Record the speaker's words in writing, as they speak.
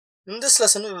In this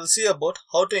lesson, we will see about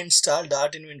how to install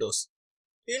Dart in Windows.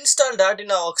 To install Dart in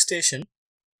our workstation,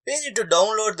 we need to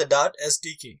download the Dart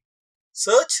Sdk.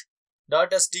 Search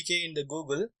Dart Sdk in the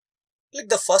Google. Click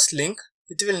the first link.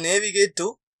 It will navigate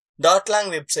to Dartlang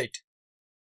website.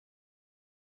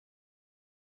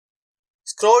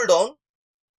 Scroll down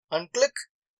and click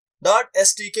Dart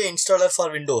Sdk installer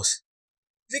for Windows.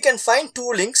 We can find two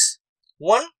links.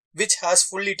 One which has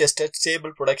fully tested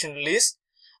stable production release,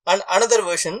 and another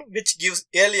version which gives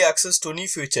early access to new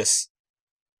features.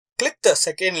 Click the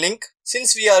second link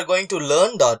since we are going to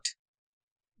learn Dart.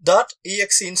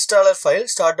 Dart.exe installer file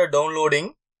started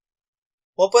downloading.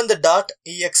 Open the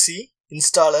Dart.exe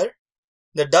installer.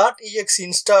 The Dart.exe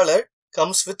installer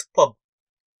comes with pub,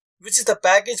 which is the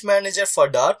package manager for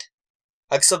Dart.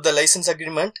 Accept the license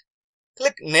agreement.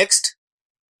 Click Next.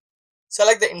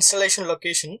 Select the installation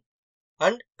location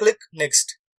and click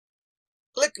Next.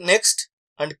 Click Next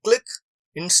and click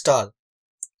Install.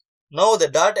 Now the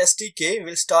Dart Sdk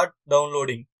will start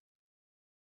downloading.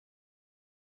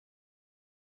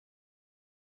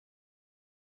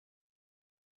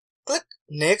 Click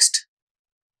Next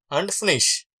and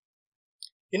Finish.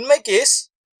 In my case,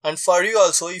 and for you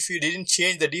also, if you didn't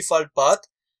change the default path,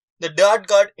 the Dart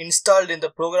got installed in the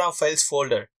Program Files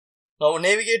folder. Now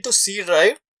navigate to C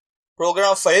drive,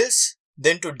 Program Files,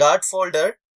 then to Dart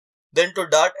folder, then to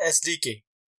Dart Sdk.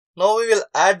 Now we will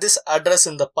add this address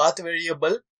in the path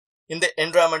variable in the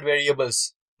environment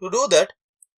variables. To do that,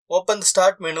 open the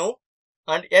Start menu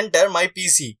and enter My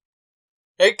PC.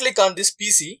 Right click on this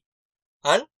PC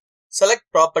and select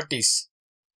Properties.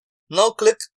 Now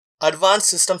click Advanced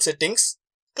System Settings.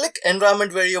 Click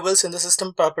Environment Variables in the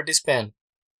System Properties pane.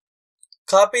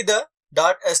 Copy the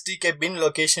Dart Sdk bin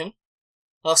location.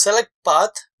 Now select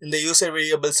Path in the User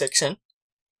Variable section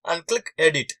and click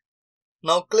Edit.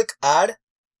 Now click Add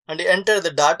and enter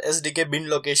the Dart Sdk bin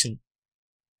location.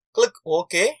 Click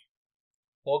OK,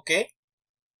 OK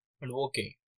and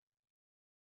OK.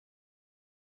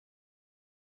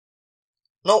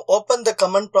 Now open the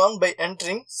command prompt by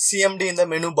entering CMD in the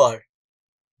menu bar.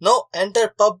 Now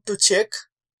enter pub to check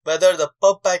whether the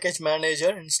pub package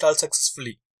manager installed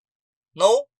successfully.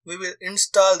 Now we will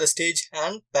install the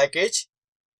stagehand package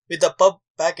with the pub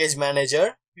package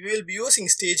manager. We will be using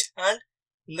stagehand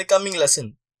in the coming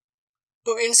lesson.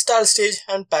 To install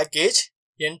stagehand package,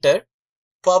 enter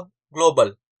pub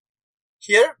global.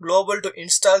 Here global to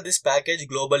install this package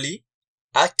globally.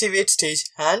 Activate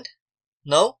stagehand.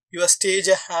 Now your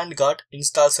stagehand got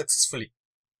installed successfully.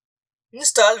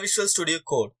 Install Visual Studio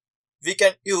Code. We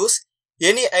can use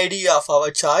any IDE of our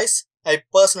choice. I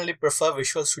personally prefer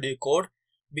Visual Studio Code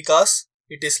because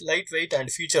it is lightweight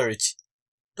and feature rich.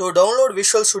 To download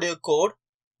Visual Studio Code,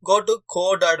 go to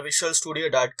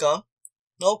code.visualstudio.com.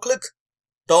 Now click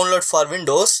Download for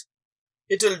Windows.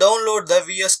 It will download the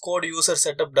VS Code user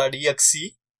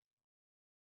setup.exe.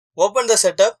 Open the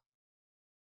setup,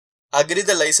 agree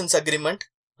the license agreement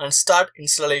and start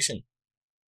installation.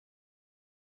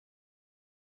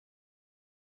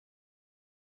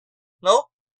 Now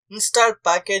install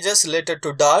packages related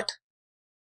to Dart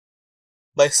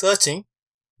by searching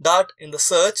Dart in the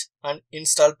search and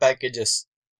install packages.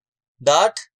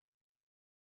 Dart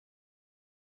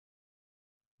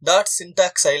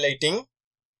syntax highlighting,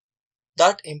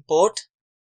 Dart import,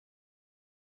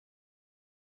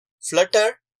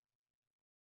 Flutter.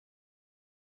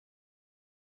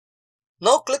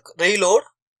 Now click reload.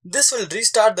 This will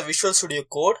restart the Visual Studio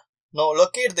Code. Now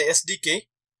locate the SDK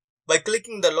by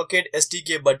clicking the locate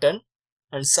SDK button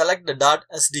and select the Dart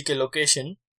Sdk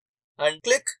location and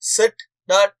click set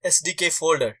Dart Sdk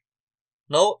folder.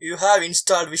 Now you have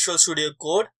installed Visual Studio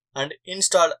Code and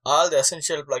installed all the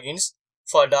essential plugins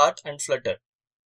for Dart and Flutter.